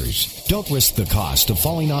providers. Don't risk the cost of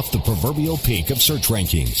falling off the proverbial peak of search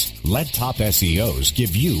rankings. Let Top SEOs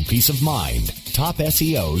give you peace of mind.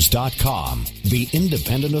 TopSEOs.com, the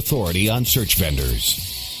independent authority on search vendors.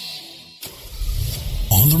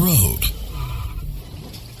 On the road,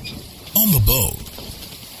 on the boat,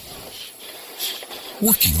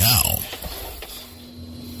 working out,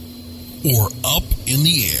 or up in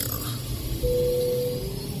the air.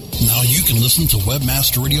 Now you can listen to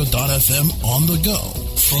WebmasterRadio.fm on the go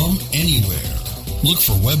from anywhere. Look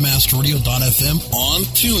for WebmasterRadio.fm on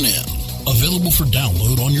TuneIn. Available for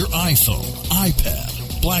download on your iPhone,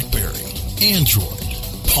 iPad, BlackBerry, Android,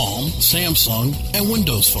 Palm, Samsung, and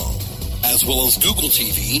Windows Phone, as well as Google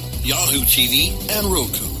TV, Yahoo TV, and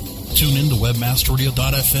Roku. Tune in to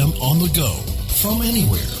WebmasterRadio.fm on the go from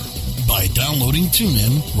anywhere by downloading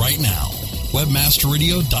TuneIn right now.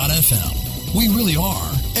 WebmasterRadio.fm. We really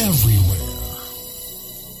are everywhere.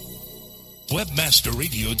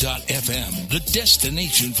 WebmasterRadio.fm, the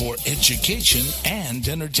destination for education and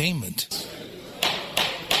entertainment.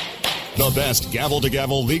 The best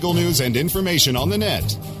gavel-to-gavel legal news and information on the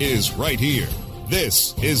net is right here.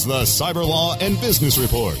 This is the Cyber Law and Business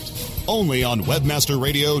Report, only on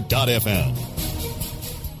WebmasterRadio.fm.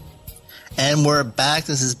 And we're back.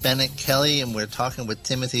 This is Bennett Kelly, and we're talking with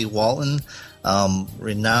Timothy Walton,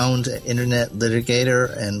 renowned internet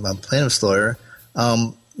litigator and plaintiff's lawyer.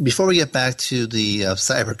 Before we get back to the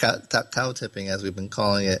cyber cow tipping, as we've been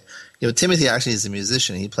calling it, Timothy actually is a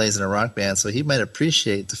musician. He plays in a rock band, so he might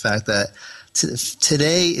appreciate the fact that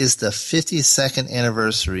today is the 52nd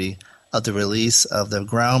anniversary of the release of the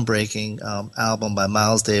groundbreaking album by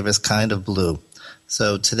Miles Davis, Kind of Blue.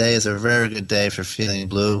 So today is a very good day for feeling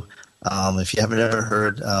blue. If you haven't ever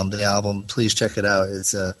heard the album, please check it out. It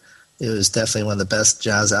was definitely one of the best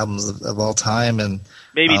jazz albums of all time, and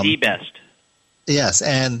maybe the best. Yes,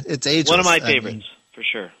 and it's ageless. One of my favorites, for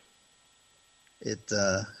sure. It's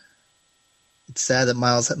sad that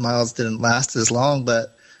Miles didn't last as long,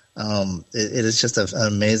 but it is just an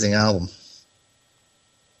amazing album.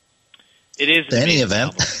 It is. In any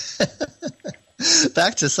event,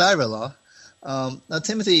 back to cyber law. Now,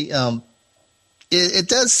 Timothy, it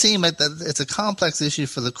does seem like that it's a complex issue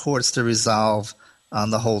for the courts to resolve on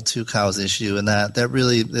the whole two cows issue, and that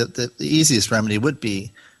really the easiest remedy would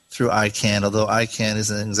be through ICANN, although ICANN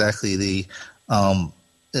isn't exactly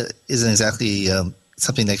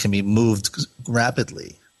something that can be moved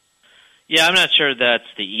rapidly. Yeah, I'm not sure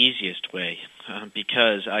that's the easiest way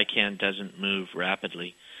because ICANN doesn't move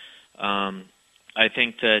rapidly. I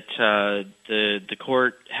think that the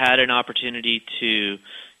court had an opportunity to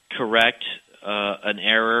correct an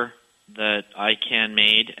error that ICANN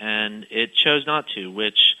made, and it chose not to,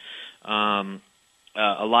 which a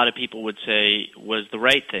lot of people would say was the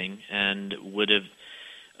right thing and would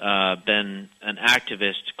have been an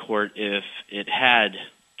activist court if it had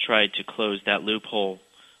tried to close that loophole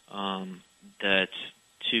that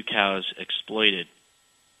Two Cows exploited.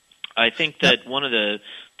 I think that one of the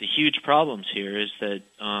huge problems here is that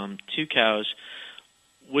Two Cows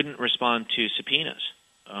wouldn't respond to subpoenas.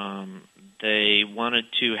 They wanted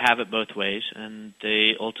to have it both ways, and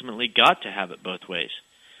they ultimately got to have it both ways.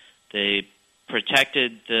 They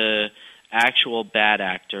protected the actual bad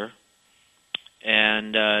actor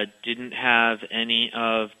and didn't have any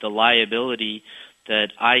of the liability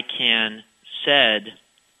that ICANN said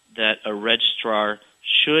that a registrar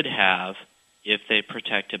should have if they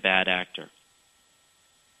protect a bad actor.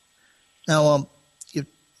 Now,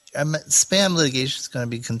 spam litigation is going to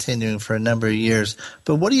be continuing for a number of years,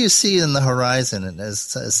 but what do you see in the horizon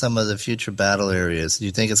as some of the future battle areas? Do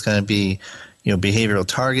you think it's going to be, behavioral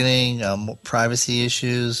targeting, privacy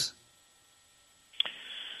issues?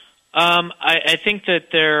 I think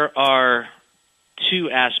that there are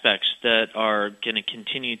two aspects that are going to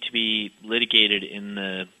continue to be litigated in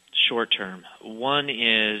the short term. One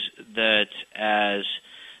is that as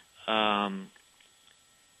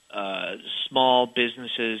small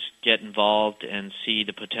businesses get involved and see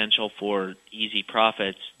the potential for easy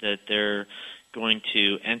profits, that they're going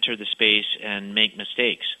to enter the space and make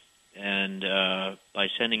mistakes. And by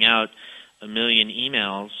sending out 1 million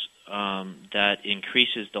emails, that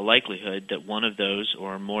increases the likelihood that one of those,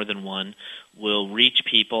 or more than one, will reach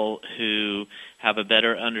people who have a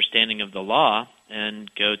better understanding of the law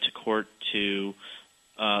and go to court to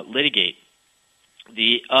litigate.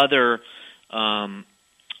 The other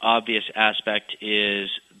obvious aspect is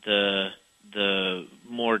the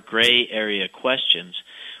more gray area questions,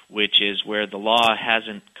 which is where the law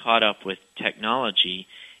hasn't caught up with technology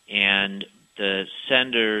and the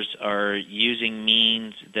senders are using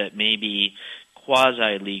means that may be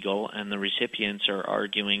quasi-legal and the recipients are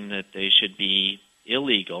arguing that they should be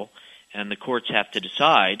illegal, and the courts have to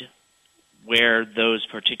decide where those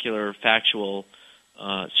particular factual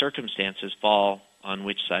circumstances fall on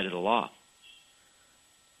which side of the law.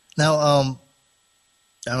 Now, I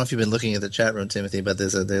don't know if you've been looking at the chat room, Timothy, but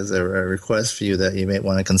there's a request for you that you may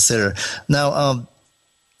want to consider. Now,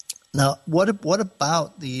 what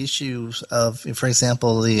about the issues of, for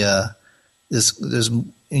example, there's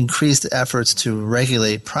increased efforts to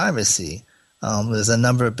regulate privacy? There's a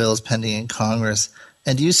number of bills pending in Congress,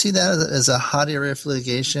 and do you see that as a hot area of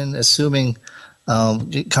litigation, assuming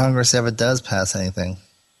Congress ever does pass anything?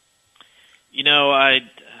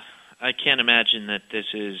 I can't imagine that this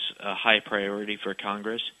is a high priority for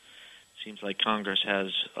Congress. It seems like Congress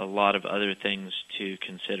has a lot of other things to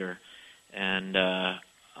consider, and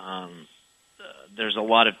there's a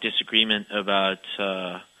lot of disagreement about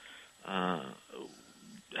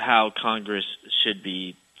how Congress should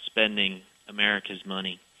be spending America's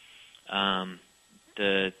money.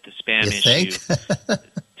 The spam issue,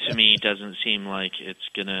 to me, doesn't seem like it's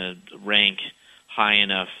going to rank high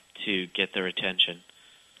enough to get their attention.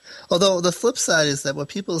 Although the flip side is that what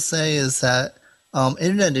people say is that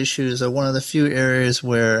internet issues are one of the few areas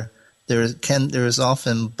where there is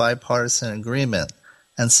often bipartisan agreement,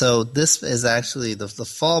 and so this is actually the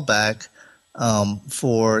fallback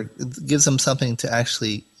gives them something to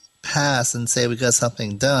actually pass and say we got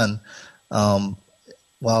something done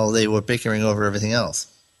while they were bickering over everything else.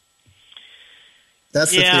 That's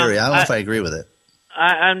the theory. I don't know if I agree with it.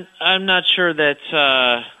 I'm not sure that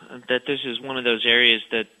that this is one of those areas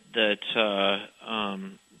that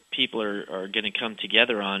people are going to come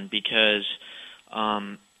together on, because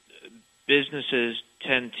businesses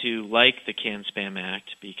tend to like the CAN-SPAM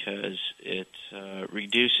Act because it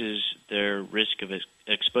reduces their risk of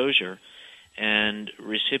exposure, and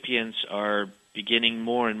recipients are beginning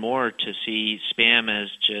more and more to see spam as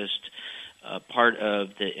just part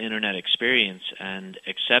of the internet experience and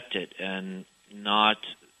accept it and not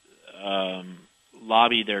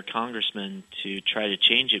lobby their congressman to try to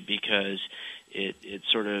change it, because it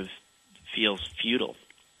sort of feels futile.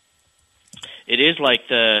 It is like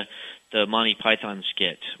the Monty Python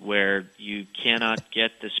skit where you cannot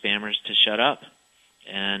get the spammers to shut up.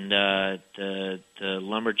 And the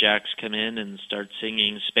lumberjacks come in and start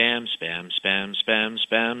singing spam, spam, spam, spam,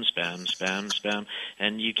 spam, spam, spam, spam,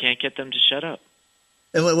 and you can't get them to shut up.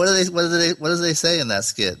 And what do they say in that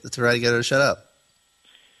skit to try to get her to shut up?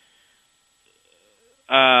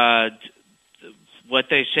 What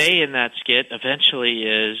they say in that skit eventually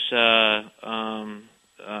is, "I'll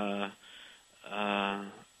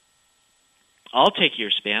take your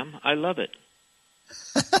spam. I love it."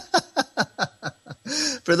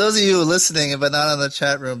 For those of you who are listening but not on the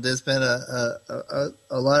chat room, there's been a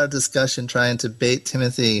lot of discussion trying to bait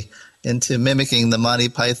Timothy into mimicking the Monty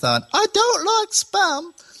Python. I don't like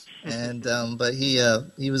spam, and but he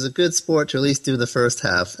was a good sport to at least do the first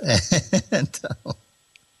half. And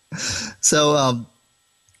so,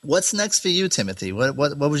 what's next for you, Timothy? What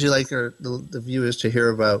would you like the viewers to hear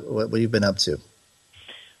about what you've been up to?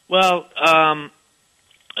 Well, a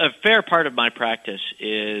fair part of my practice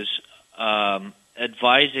is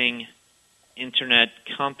advising Internet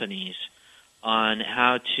companies on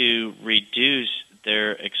how to reduce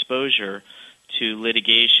their exposure to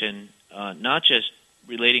litigation, not just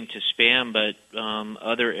relating to spam, but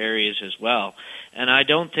other areas as well. And I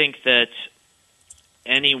don't think that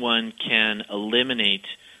anyone can eliminate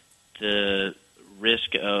the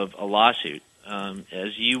risk of a lawsuit.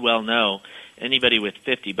 As you well know, anybody with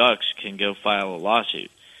 $50 can go file a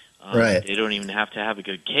lawsuit. Right. They don't even have to have a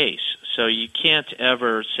good case. So you can't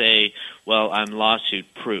ever say, well, I'm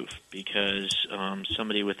lawsuit proof, because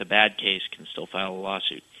somebody with a bad case can still file a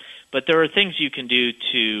lawsuit. But there are things you can do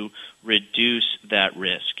to reduce that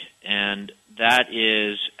risk, and that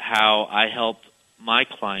is how I help my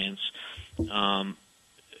clients,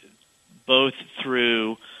 both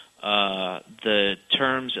through the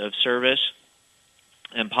terms of service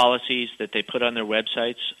and policies that they put on their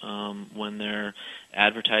websites when they're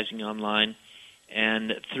advertising online,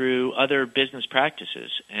 and through other business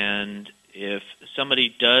practices. And if somebody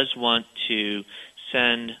does want to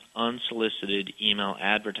send unsolicited email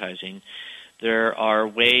advertising, there are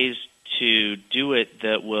ways to do it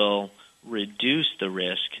that will reduce the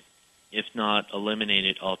risk, if not eliminate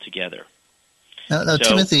it altogether. Now, So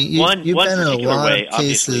Timothy, you've been in a particular lot way, of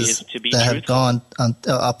obviously, cases is to be that have truthful. gone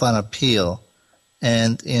up on appeal.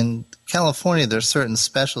 And in California, there are certain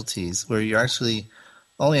specialties where you're actually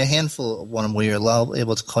only a handful of one where you're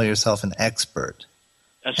able to call yourself an expert.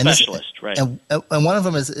 A specialist, right. And one of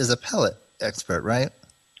them is appellate expert, right?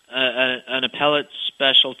 An appellate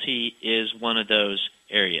specialty is one of those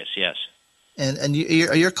areas, yes. And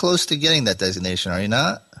you're close to getting that designation, are you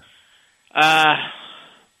not? I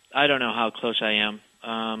don't know how close I am.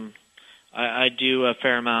 I do a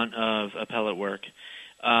fair amount of appellate work.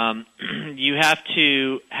 You have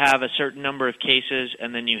to have a certain number of cases,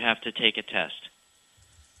 and then you have to take a test.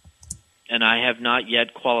 And I have not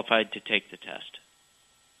yet qualified to take the test.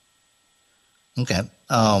 Okay.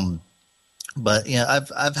 But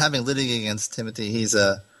I've having litigated against Timothy. He is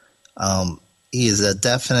a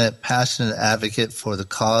definite, passionate advocate for the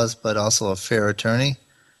cause, but also a fair attorney.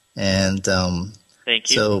 And thank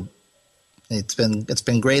you. So it's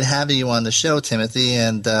been great having you on the show, Timothy.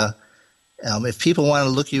 And if people want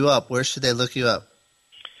to look you up, where should they look you up?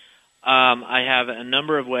 I have a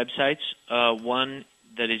number of websites. One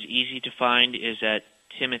that is easy to find is at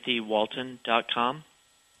timothywalton.com.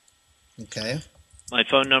 Okay. My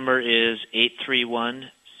phone number is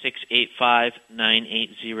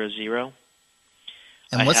 831-685-9800.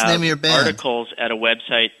 And what's the name of your band? Articles at a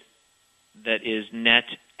website that is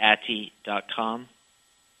netatty.com,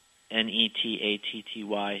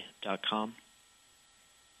 netatty.com.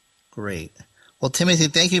 Great. Well, Timothy,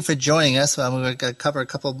 thank you for joining us. I'm going to cover a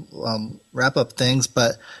couple wrap-up things,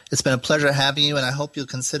 but it's been a pleasure having you, and I hope you'll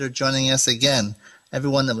consider joining us again.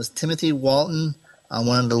 Everyone, that was Timothy Walton,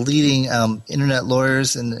 one of the leading Internet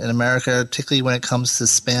lawyers in America, particularly when it comes to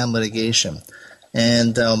spam litigation.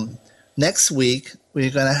 And next week, we're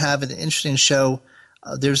going to have an interesting show.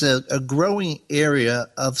 There's a growing area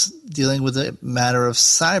of dealing with the matter of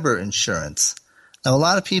cyber insurance. Now, a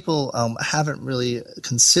lot of people haven't really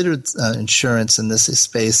considered insurance in this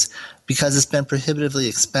space because it's been prohibitively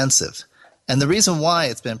expensive. And the reason why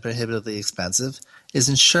it's been prohibitively expensive is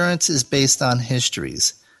insurance is based on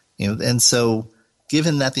histories. And so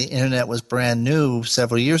given that the Internet was brand new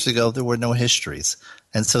several years ago, there were no histories.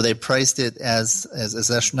 And so they priced it as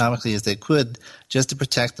astronomically as they could just to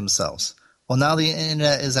protect themselves. Well, now the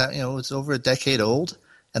Internet is it's over a decade old,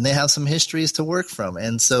 and they have some histories to work from.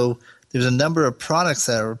 And so there's a number of products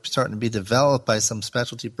that are starting to be developed by some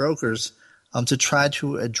specialty brokers to try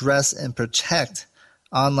to address and protect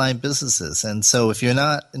online businesses. And so if you're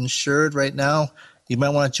not insured right now, you might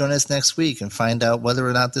want to join us next week and find out whether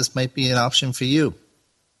or not this might be an option for you.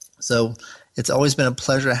 So it's always been a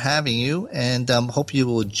pleasure having you, and hope you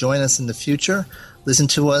will join us in the future. Listen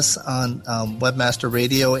to us on Webmaster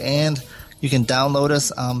Radio, and you can download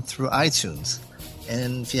us through iTunes.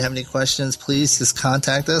 And if you have any questions, please just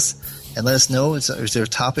contact us and let us know. Is there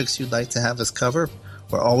topics you'd like to have us cover?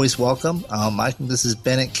 We're always welcome. This is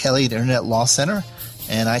Bennett Kelly at Internet Law Center,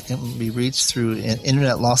 and I can be reached through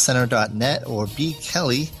internetlawcenter.net or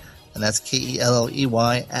bkelly, and that's Kelley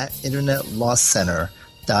at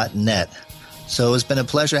internetlawcenter.net. So it's been a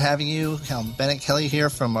pleasure having you. Bennett Kelly here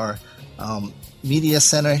from our media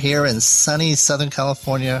center here in sunny Southern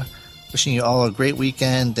California. Wishing you all a great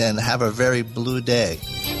weekend and have a very blue day.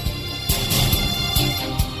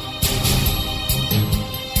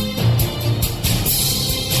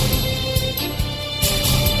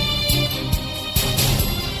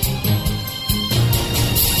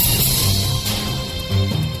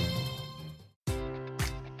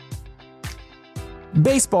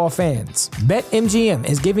 Baseball fans, BetMGM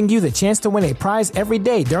is giving you the chance to win a prize every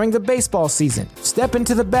day during the baseball season. Step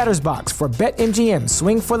into the batter's box for BetMGM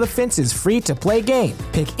Swing for the Fences free-to-play game.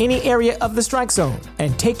 Pick any area of the strike zone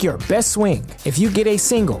and take your best swing. If you get a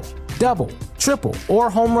single, double, triple, or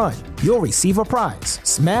home run, you'll receive a prize.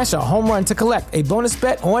 Smash a home run to collect a bonus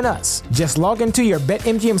bet on us. Just log into your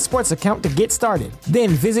BetMGM Sports account to get started.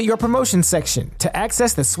 Then visit your promotion section to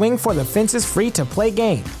access the Swing for the Fences free-to-play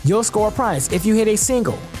game. You'll score a prize if you hit a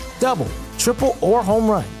single, double, triple, or home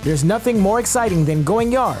run. There's nothing more exciting than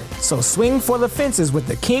going yard. So swing for the fences with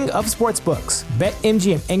the king of sportsbooks.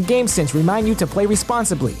 BetMGM and GameSense remind you to play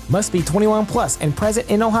responsibly. Must be 21 plus and present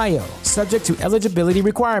in Ohio. Subject to eligibility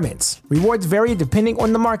requirements. Rewards vary depending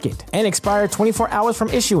on the market and expire 24 hours from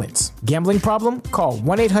issuance. Gambling problem? Call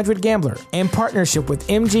 1-800-GAMBLER. In partnership with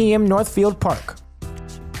MGM Northfield Park.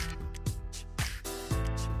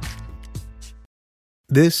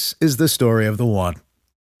 This is the story of the one.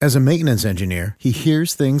 As a maintenance engineer, he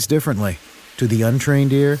hears things differently. To the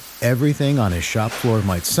untrained ear, everything on his shop floor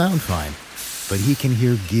might sound fine, but he can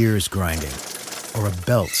hear gears grinding or a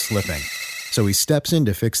belt slipping. So he steps in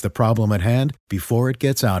to fix the problem at hand before it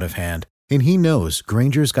gets out of hand. And he knows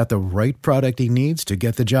Grainger's got the right product he needs to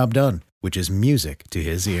get the job done, which is music to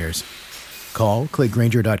his ears. Call, click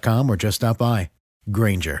Grainger.com, or just stop by.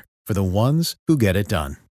 Grainger, for the ones who get it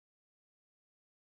done.